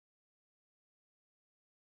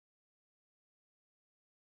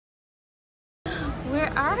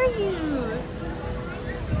Where are you?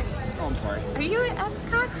 Oh, I'm sorry. Are you at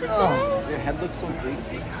Epcot today? Oh, your head looks so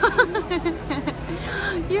greasy.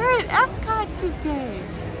 You're at Epcot today.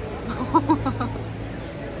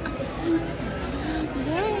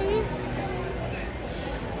 Yay.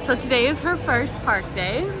 So today is her first park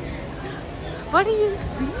day. What do you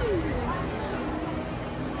see?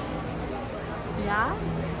 Yeah?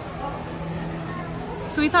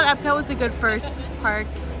 So we thought Epcot was a good first park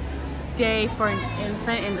day for an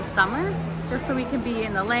infant in the summer, just so we can be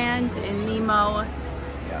in the land, in Nemo,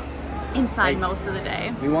 Yeah. inside most of the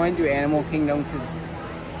day. We want to do Animal Kingdom because,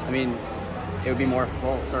 I mean, it would be more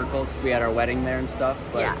full circle because we had our wedding there and stuff,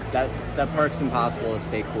 but Yeah. that park's impossible to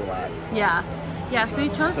stay cool at. So. Yeah. Yeah, so we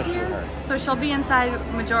chose Especially here, her. so she'll be inside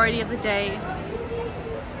majority of the day.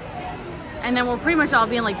 And then we'll pretty much all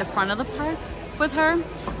be in like the front of the park with her.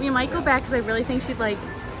 We might go back because I really think she'd like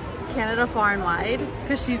Canada Far and Wide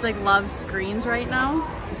because she's like loves screens right now.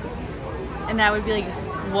 And that would be like,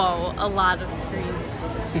 whoa, a lot of screens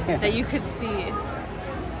that you could see.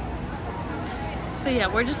 So yeah,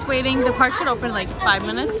 we're just waiting. The park should open in like 5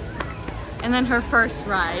 minutes. And then her first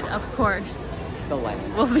ride, of course. The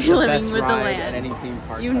land. We'll be the living best with the ride land. At any theme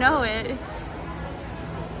park You ever. know it.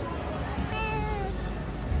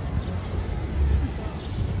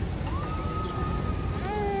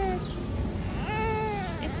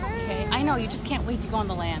 It's okay. I know, you just can't wait to go on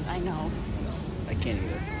the land. I know. I can't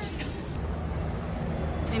either.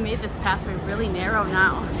 They made this pathway really narrow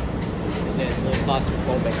now. It's a little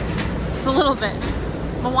claustrophobic. Just a little bit.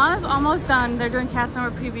 Moana's almost done. They're doing cast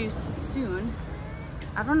member previews soon.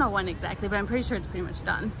 I don't know when exactly, but I'm pretty sure it's pretty much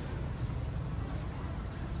done.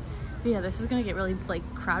 But yeah, this is gonna get really like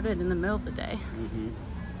crowded in the middle of the day. Mm-hmm.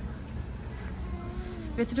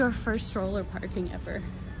 We have to do our first stroller parking ever.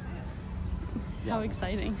 Yeah. How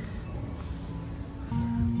exciting.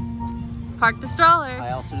 Park the stroller.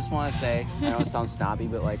 I also just want to say, I know it sounds snobby,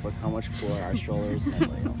 but like, look how much cooler our stroller is than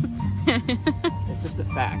everybody else. It's just a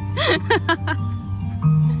fact.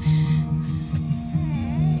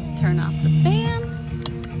 Turn off the fan.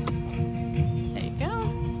 There you go.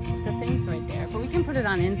 The thing's right there, but we can put it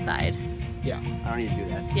on inside. Yeah, I don't need to do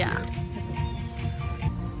that. Yeah.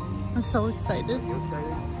 I'm so excited. You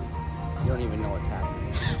excited? You don't even know what's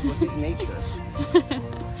happening. Just look at nature.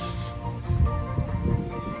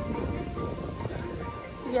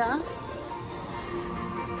 Yeah.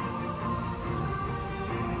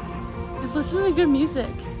 Just listen to good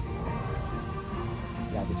music.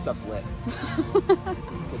 Yeah, this stuff's lit. This is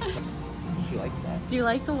good stuff. She likes that. Do you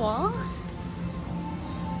like the wall?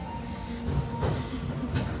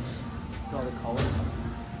 All the colors.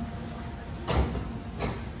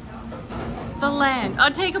 The land. I'll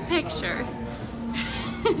take a picture.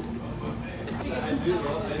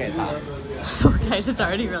 Okay, it's hot. Oh guys, it's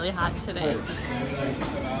already really hot today.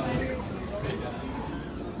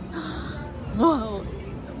 Whoa.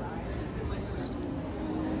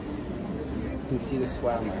 You can see the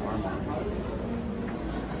sweat on my arm.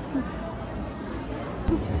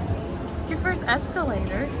 It's your first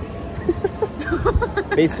escalator.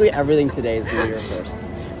 Basically everything today is gonna be your first.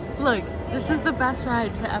 Look, this is the best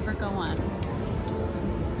ride to ever go on.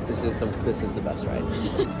 This is the best ride.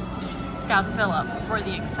 Just gotta fill up for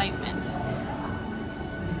the excitement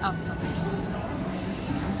of the land.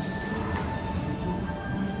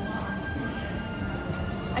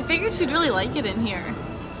 I figured she'd really like it in here.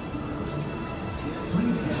 She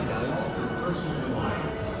does.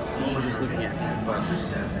 She's just looking at me.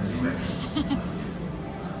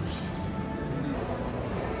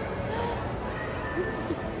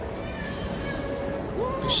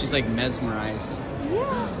 She's like mesmerized.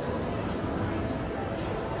 Yeah.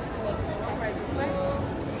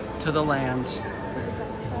 To the land.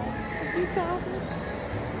 You got it.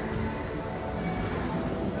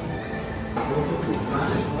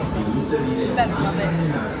 Better love it.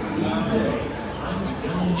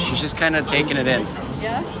 She's just kind of taking it in.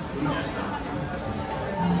 Yeah?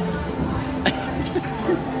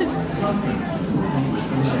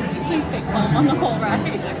 Please stay calm on the whole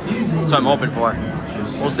ride. That's what I'm hoping for.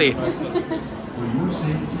 We'll see.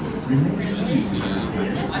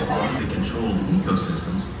 The controlled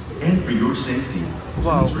ecosystems, and for your safety,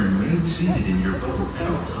 Whoa. please remain seated in your boat at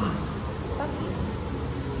all times.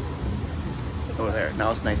 Over there.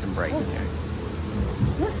 Now it's nice and bright in here.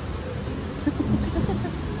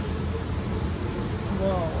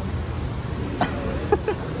 Whoa.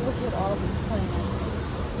 Look at all these plants.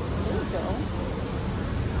 There you go.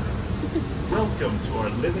 Welcome to our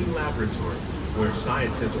living laboratory, where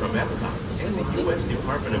scientists from Epcot and the U.S.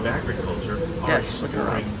 Department of Agriculture are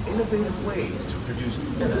exploring innovative ways to produce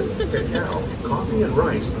bananas, cacao, coffee, and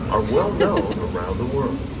rice are well known around the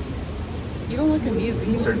world. You don't look amused.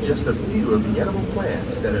 These are just a few of the edible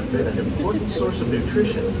plants that have been an important source of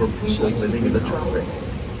nutrition for people living in the tropics.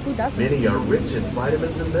 Who doesn't? Many are rich in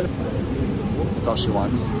vitamins and minerals. That's all she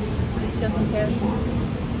wants. She doesn't care.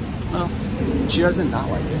 Well, she doesn't not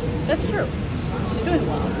like it. That's true. She's doing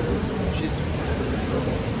well.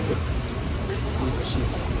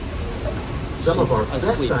 She's Some of our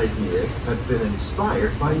asleep. best ideas have been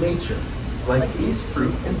inspired by nature, like these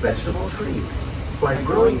fruit and vegetable trees. By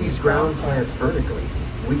growing these ground plants vertically,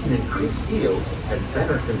 we can increase yields and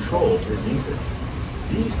better control diseases.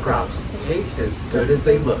 These crops taste as good as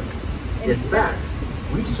they look. In fact,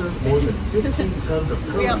 we serve more than 15 tons of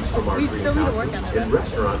produce from our greenhouses in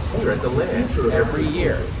restaurants here at the Land every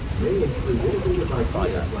year. They include innovative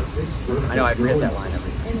ideas like this. I know, I forget that line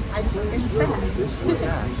every time.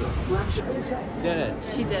 Did it.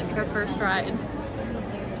 She did her first ride.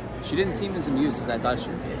 She didn't seem as amused as I thought she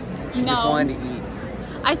would be. She No. just wanted to eat.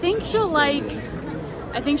 I think she'll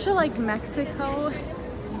like Mexico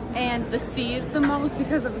and the seas the most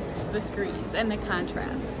because of the screens and the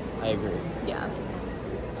contrast. I agree. Yeah.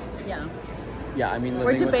 Yeah. Yeah, I mean,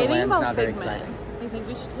 We're living with the debating land's about not very Figment. exciting. Do you think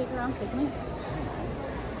we should take her on Figment?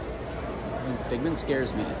 I mean, Figment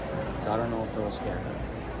scares me, so I don't know if it will scare her.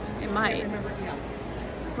 It might.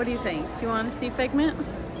 What do you think? Do you want to see Figment?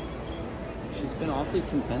 She's been awfully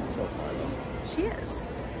content so far, though. She is.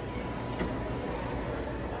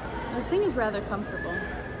 This thing is rather comfortable.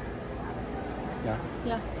 Yeah.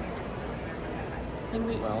 Yeah. I think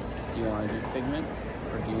we. Well, do you want to do Figment,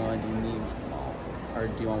 or do you want to do Nemo, or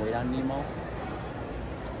do you want to wait on Nemo?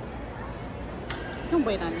 We can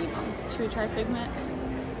wait on Nemo. Should we try Figment?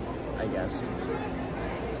 I guess.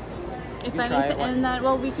 If can try it anything, and then,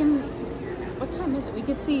 well, we can. What time is it? We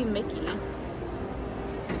could see Mickey.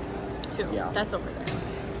 Too. Yeah. That's over there.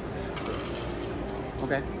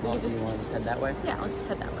 Okay. Well, could do just- you want to just head that way? Yeah, let's just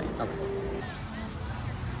head that way. Okay.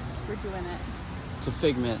 We're doing it. It's a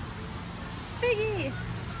Figment. Figgy!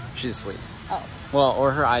 She's asleep. Oh, Well,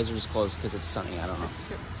 or her eyes are just closed because it's sunny. I don't know. that's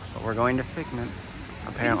true. But we're going to Figment,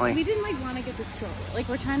 apparently. We didn't want to get the stroller.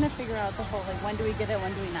 We're trying to figure out the whole when do we get it,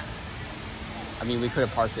 when do we not? I mean, we could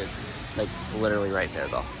have parked it literally right there,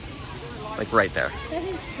 though. Right there. That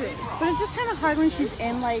is true. But it's just kind of hard when she's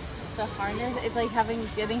in the harness.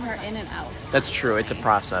 It's getting her in and out. That's true. It's a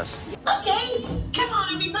process. Okay, come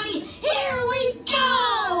on everybody, here we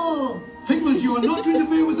go! Figment, you are not to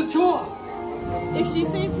interfere with the tour. If she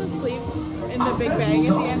stays asleep in the big bag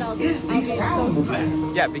at the end, I'll get so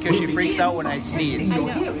stressed. Yeah, because she freaks out when I sneeze. I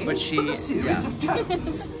know. But she, yeah.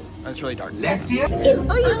 That's really dark. Left ear. It's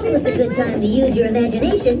always a good time to use your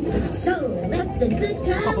imagination, so let the good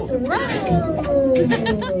times roll!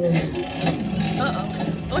 Uh-oh.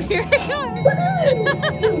 Oh, here it goes.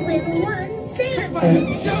 Woohoo! You win one cent!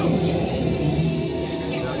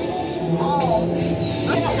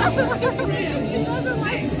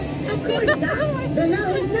 The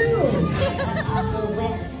nose knows!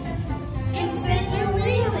 Consent you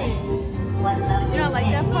really! What love You don't like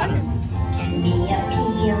that part? can be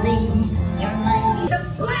appealing. Your money's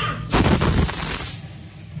a blast!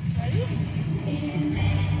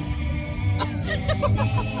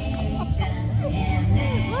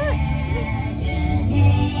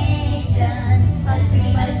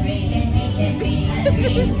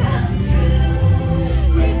 Dream come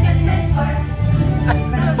true. With just that spark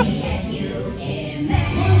from me and you,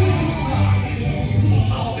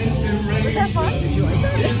 Was that fun? Did you like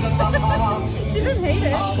that? She didn't hate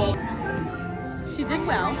it. She did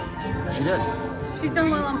well. She did. She's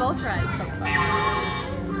done well on both rides so far.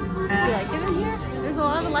 You like it in here? There's a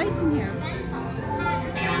lot of lights in here.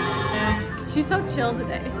 She's so chill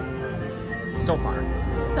today. So far.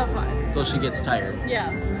 So far. Until she gets tired Yeah.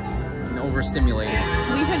 and overstimulated.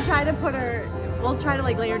 We should try to we'll try to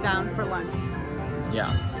lay her down for lunch.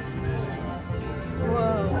 Yeah.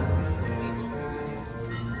 Whoa.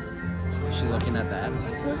 Is she looking at that?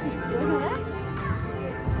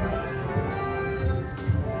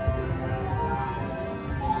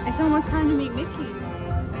 It's almost time to meet Mickey.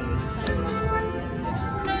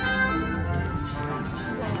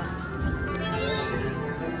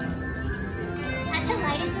 Touch a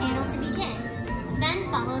lighted panel to begin. Then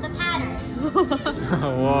follow the pattern.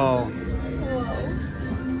 Whoa.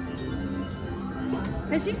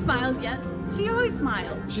 Has she smiled yet? She always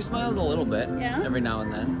smiles. She smiled a little bit. Yeah? Every now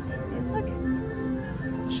and then.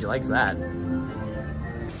 Look. She likes that.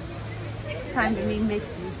 It's time to meet Mickey.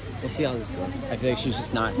 We'll see how this goes. I feel like she's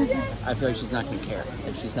just not. I feel like she's not gonna care.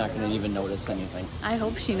 Like she's not gonna even notice anything. I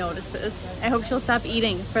hope she notices. I hope she'll stop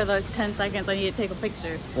eating for the 10 seconds I need to take a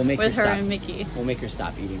picture We'll make with her her stop. and Mickey. We'll make her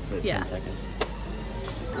stop eating for 10 seconds.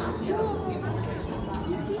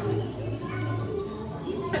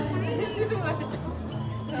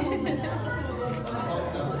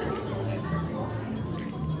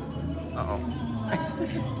 Uh-oh.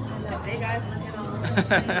 Hey guys, look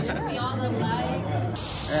at all the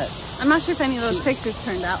lights. All right. I'm not sure if any of those pictures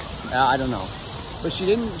turned out. I don't know, but she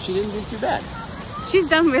didn't do too bad. She's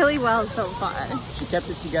done really well so far. She kept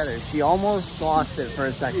it together. She almost lost it for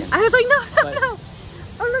a second. I was like, no, But- no.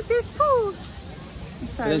 Oh look, there's Pooh. I'm But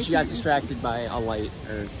sorry. then she got distracted by a light,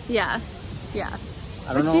 or Yeah.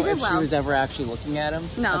 I don't But she know did if she well. was ever actually looking at him.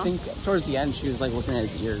 No. I think towards the end she was like looking at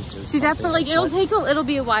his ears. Or She something definitely, like it'll that. it'll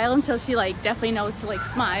be a while until she like definitely knows to like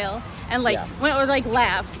smile and like, Yeah. or like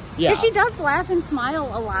laugh. Yeah. Because she does laugh and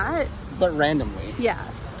smile a lot. But randomly. Yeah.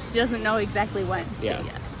 She doesn't know exactly when. Yeah.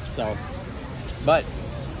 Yet. So, but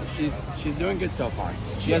she's doing good so far.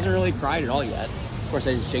 She hasn't really cried at all yet. Of course,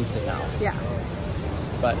 I just jinxed it now. Yeah.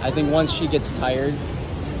 But I think once she gets tired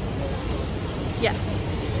Yes.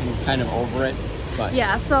 and kind of over it, but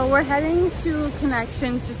Yeah, so we're heading to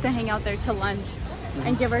Connections just to hang out there to lunch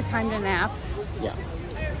and give her time to nap. yeah.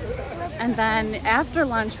 And then after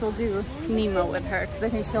lunch, we'll do Nemo with her because I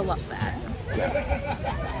think she'll love that.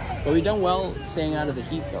 But we've done well staying out of the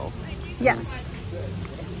heat though. Yes.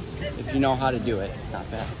 If you know how to do it, it's not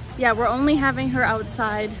bad. Yeah, we're only having her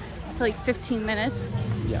outside for like 15 minutes.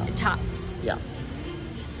 Yeah. Tops. Yeah.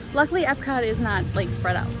 Luckily, Epcot is not like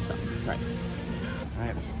spread out, so. Right. All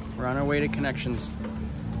right. We're on our way to Connections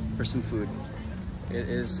for some food. It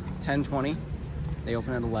is 10:20. They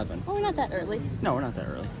open at 11. Oh, we're not that early. No, we're not that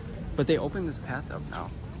early. But they opened this path up now,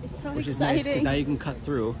 It's so which is exciting. nice because now you can cut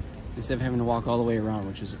through instead of having to walk all the way around,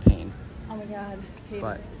 which is a pain. Oh my god.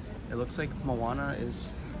 But it looks like Moana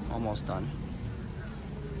is almost done.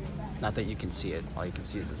 Not that you can see it. All you can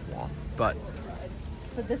see is this wall. But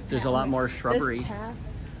But this there's a path- lot more shrubbery. This path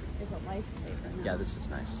is a lifesaver. Yeah, this is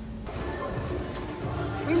nice.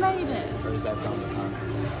 We made it. Or is that from the pond?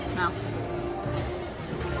 No.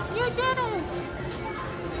 You did it!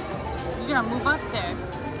 You're gonna move up there.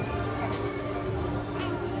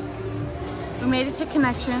 We made it to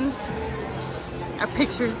Connections. Our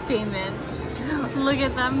pictures came in. Look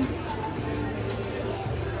at them.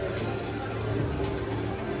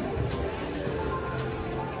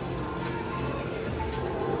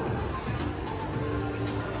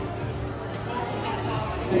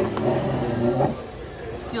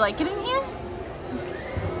 Do you like it in here?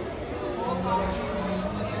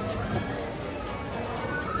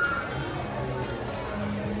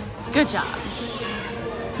 Good job.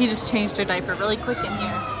 He just changed her diaper really quick in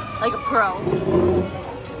here, like a pro.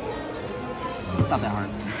 It's not that hard.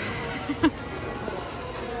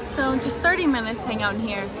 So just 30 minutes hang out in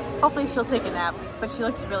here. Hopefully she'll take a nap, but she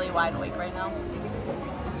looks really wide awake right now.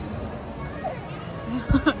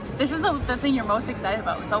 This is the thing you're most excited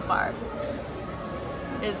about so far,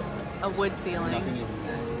 is a wood ceiling. Nothing even.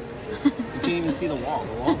 You can't even see the wall.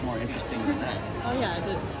 The wall's more interesting than that. Oh yeah,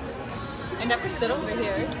 it is. I never sit over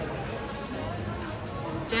here.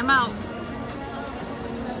 Jam out.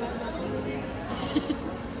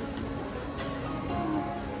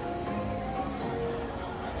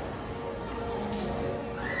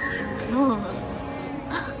 Ooh.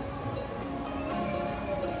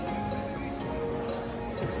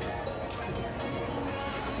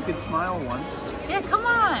 You could smile once. Yeah, come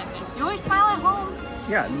on. You always smile at home.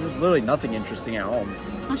 Yeah, there's literally nothing interesting at home.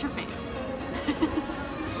 Smush your face.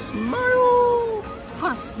 Smile! Let's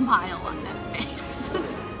put a smile on that face.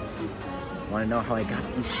 Want to know how I got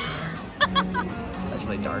these scars? That's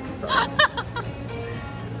really dark inside.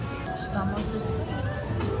 She's almost asleep.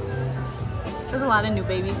 There's a lot of new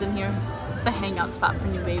babies in here. It's the hangout spot for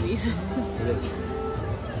new babies. It is.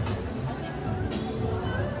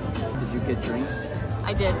 Did you get drinks?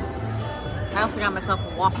 I did. I also got myself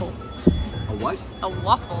a waffle. A what? A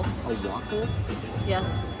waffle, A waffle?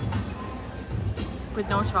 yes. With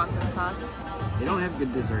no chocolate sauce. They don't have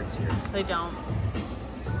good desserts here. They don't.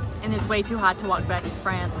 And it's way too hot to walk back to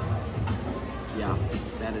France. Yeah,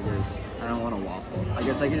 that it is. I don't want a waffle. I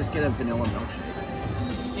guess I could just get a vanilla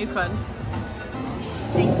milkshake. You could.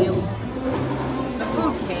 Thank you. The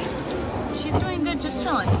food came. She's doing good, just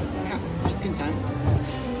chilling. Yeah, just good time.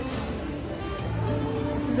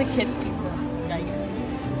 This is a kid's pizza. Yikes.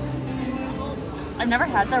 I've never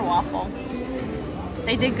had their waffle.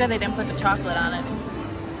 They did good, they didn't put the chocolate on it.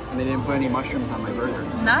 And they didn't put any mushrooms on my burger.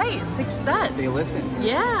 Nice, success. They listen.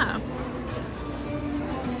 Yeah.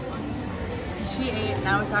 She ate,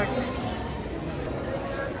 now it's our turn.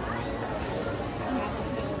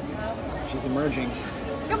 She's emerging.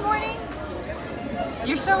 Good morning.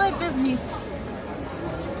 You're still at Disney.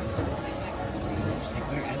 She's like,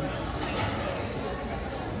 where am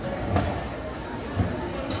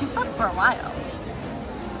I? She slept for a while.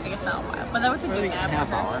 I guess not a while, but that was a good nap.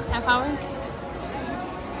 Half hour. Half hour?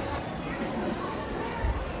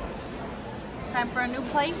 Time for a new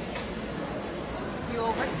place. You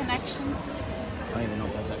over Connections. I don't even know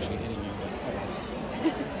if that's actually hitting you,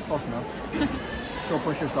 but close enough. Go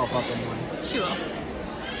push yourself up anyway. She will.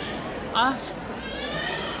 Off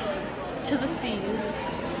to the seas.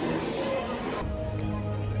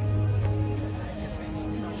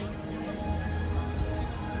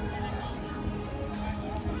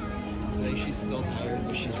 I feel like she's still tired,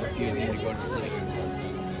 but she's refusing to go to sleep.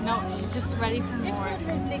 No, she's just ready for more.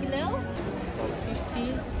 Do you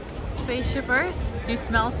see Spaceship Earth? Do you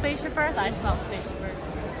smell Spaceship Earth? I smell Spaceship Earth.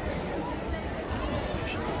 I smell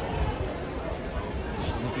Spaceship Earth.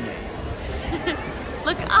 She's looking at you.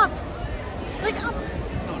 Look up! Look up!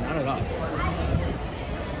 No, not at us.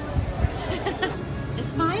 A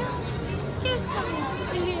smile? Give a smile.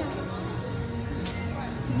 Yeah.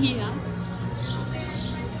 Yeah.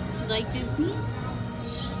 You like Disney?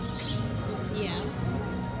 Yeah.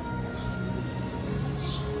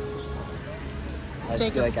 It's I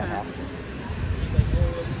Jacob's feel like I turn. have to.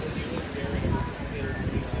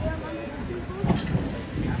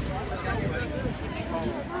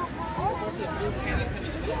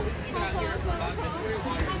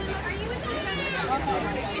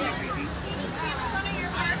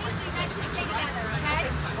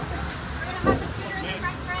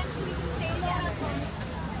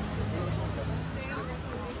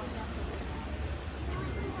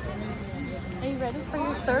 Are you ready for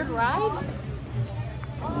your third ride?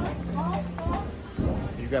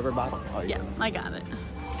 Did you grab her bottle? Oh, Yeah, I got it.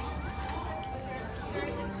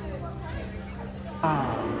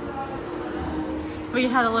 We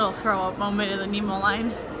had a little throw up moment in the Nemo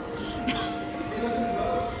line.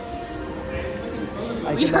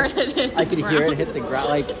 We heard it hit the I could hear ground. it hit the ground.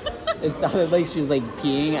 Like, it sounded like she was like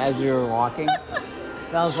peeing as we were walking.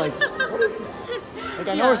 And I was like, what is that? Like,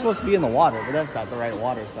 I know we're supposed to be in the water, but that's not the right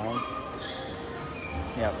water sound.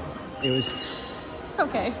 Yep. It's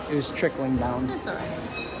okay. It was trickling down. It's alright.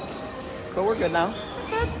 But we're good now.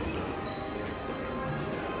 Good.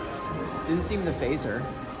 Didn't seem to faze her.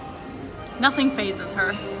 Nothing phases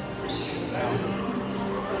her.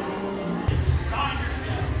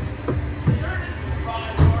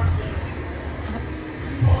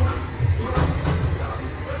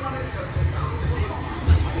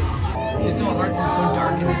 It's so hard, it's so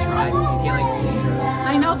dark in this ride, so you can't like see her.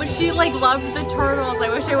 I know, but she like loved the turtles. I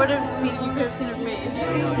wish I would have seen. You could have seen her face.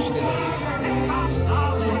 No, she did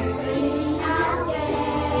love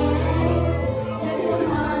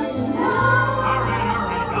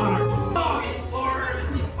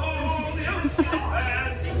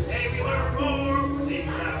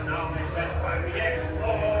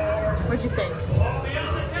What'd you think?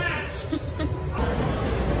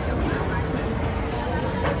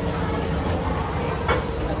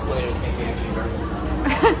 Escalators make me actually nervous now.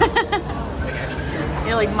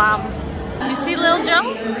 You're like, Mom. Do you see Lil Joe?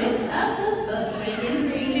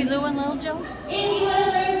 You see Lou and Lil Joe? If you want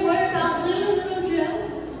to learn more about Lou and Little Joe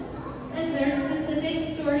and their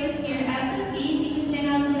specific stories here at the Seas, you can check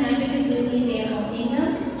out The Magic of Disney's Animal Kingdom.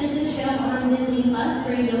 It's a show on Disney Plus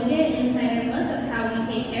where you'll get an insider look of how we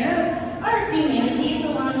take care of our two manatees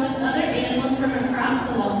along with other animals from across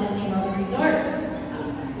the Walt Disney World Resort.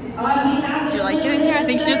 Do you like it in here? I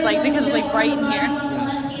think she just likes it because it's like bright in here. On the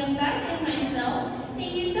left-hand side and myself,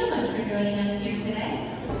 thank you so much for joining us here today.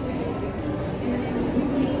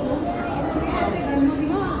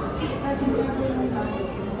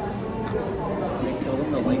 They killed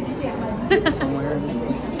them to light this somewhere in this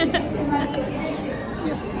movie.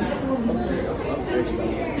 Can't see. Oh, there you go. Oh, there she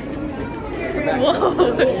goes. Come back. Whoa.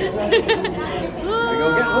 There you go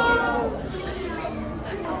again.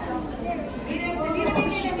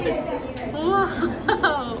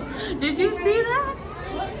 Whoa. Did you see that?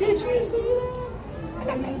 Did you see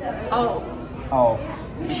that? Oh. Oh,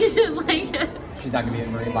 She didn't like it. she's not gonna be a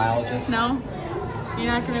marine biologist. No? You're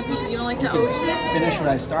not gonna be, you don't like the ocean? Finish what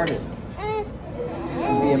I started. And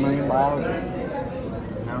be a marine biologist.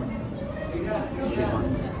 No? She just wants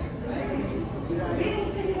to.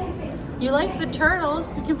 You like the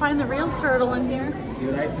turtles. We can find the real turtle in here.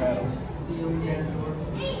 You like turtles.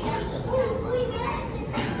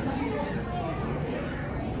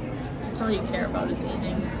 That's all you care about is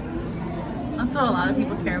eating. That's what a lot of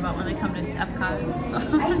people care about when they come to Epcot. So.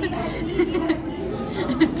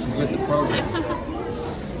 She's with the program.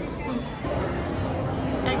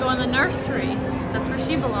 Gotta go in the nursery. That's where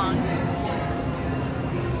she belongs.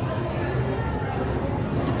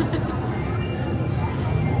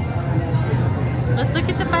 Let's look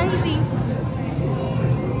at the babies.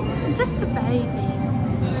 Just a baby.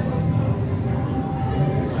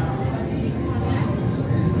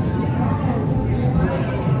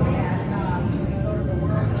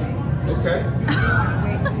 Okay.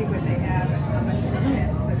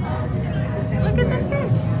 Look at the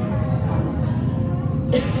fish.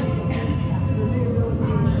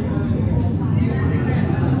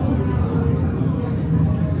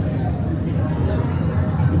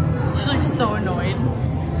 She looks so annoyed.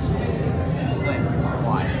 She's like,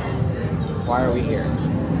 why? Why are we here?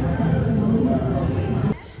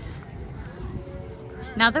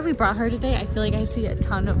 Now that we brought her today, I feel like I see a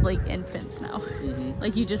ton of like infants now. Mm-hmm.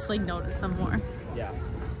 Like you just like notice them more. Yeah.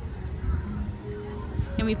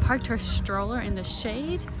 And we parked her stroller in the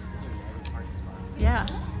shade. Yeah.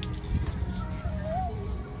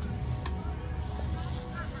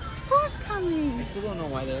 Who's coming? I still don't know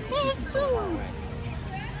why they have to Who's keep them so far who? away.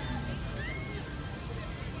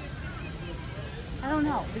 I don't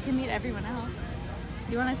know. We can meet everyone else.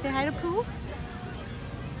 Do you want to say hi to Pooh?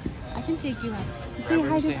 I can take you up. Say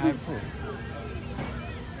hi to Pooh.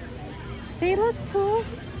 Say look, Pooh.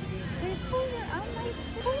 Say Pooh, you're on my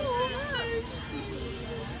Pooh.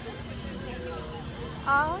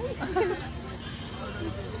 Oh.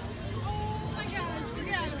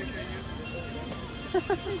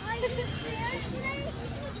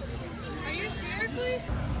 Are you seriously?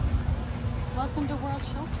 Welcome to World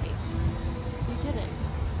Showcase. You did it.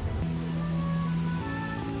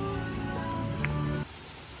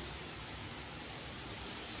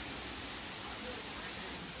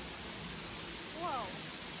 Whoa.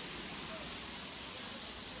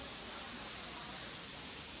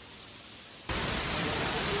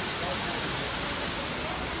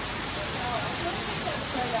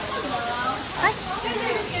 Hi. They're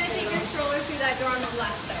just gonna take your stroller through that door on the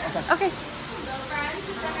left there. Okay. So friends,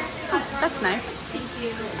 just enter through that door. That's nice. Thank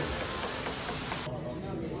you.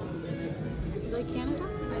 You like Canada?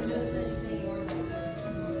 It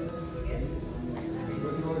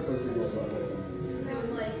was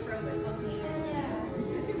like frozen pumpkin.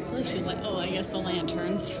 I feel like she like, oh, I guess the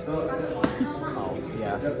lanterns. Oh,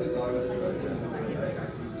 yeah.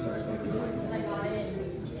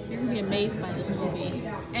 You're gonna be amazed by this movie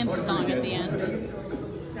and the song at the end.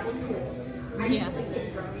 Yeah.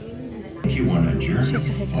 You on a journey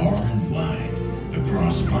far and wide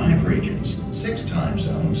across 5 regions, 6 time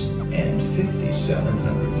zones, and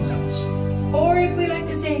 5,700 miles. Or as we like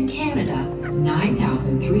to say in Canada,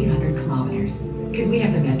 9,300 kilometers. Because we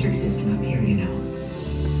have the metric system up here, you know.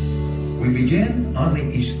 We begin on the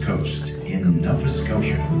East Coast in Nova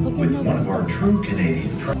Scotia with one of our true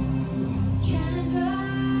Canadian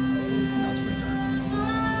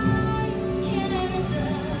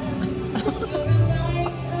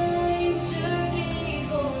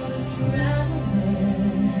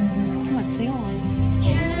Come on, sing along.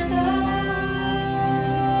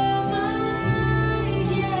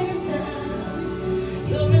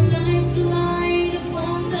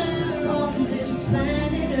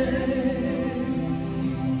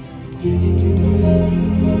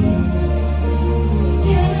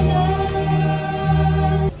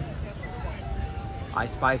 I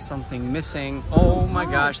spy something missing. Oh my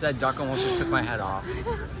gosh, that duck almost just took my head off.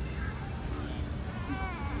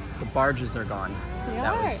 The barges are gone.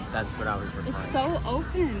 That's what I was referring It's to. so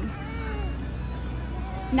open.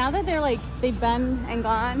 Now that they're like, they've been and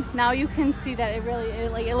gone, now you can see that it really,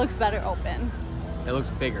 it looks better open. It looks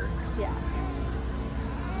bigger. Yeah.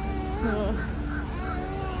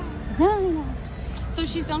 So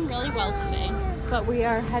she's done really well today, but we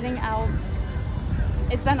are heading out.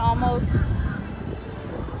 It's been almost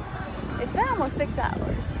 6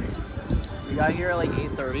 hours. We got here at like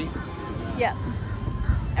 8:30. Yeah.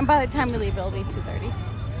 And by the time we leave, it'll be 2:30.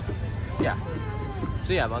 Yeah.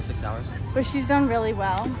 So yeah, about 6 hours. But she's done really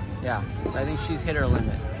well. Yeah, I think she's hit her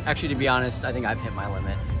limit. Actually, to be honest, I think I've hit my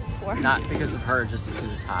limit. Score. Not because of her, just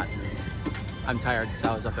because it's hot. I'm tired because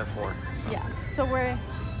I was up at 4. So. Yeah.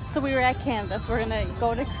 So we were at Canada, so we're gonna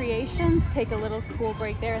go to Creations, take a little cool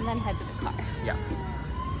break there, and then head to the car. Yeah.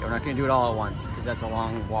 We're not gonna do it all at once because that's a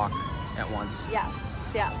long walk at once. Yeah.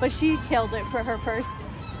 Yeah. But she killed it for her first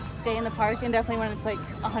day in the park, and definitely when it's like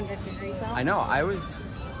 100 degrees out. I know. I was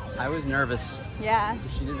nervous. Yeah.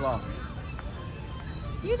 But she did well.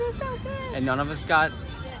 You did so good. And none of us got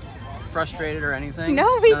frustrated or anything.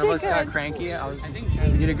 No, we None did of us got good. cranky.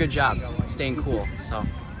 You did a good job staying cool. So,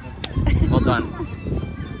 well done.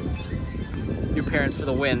 Your parents for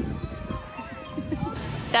the win.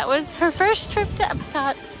 That was her first trip to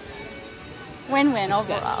Epcot. Win-win Success.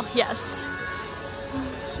 overall. Yes.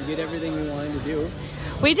 We did everything we wanted to do.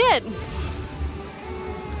 We did.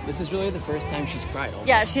 This is really the first time she's cried.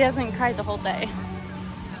 Yeah, she hasn't cried the whole day.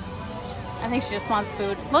 I think she just wants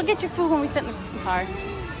food. We'll get your food when we sit in the car.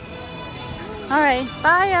 All right,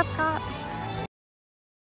 bye Epcot.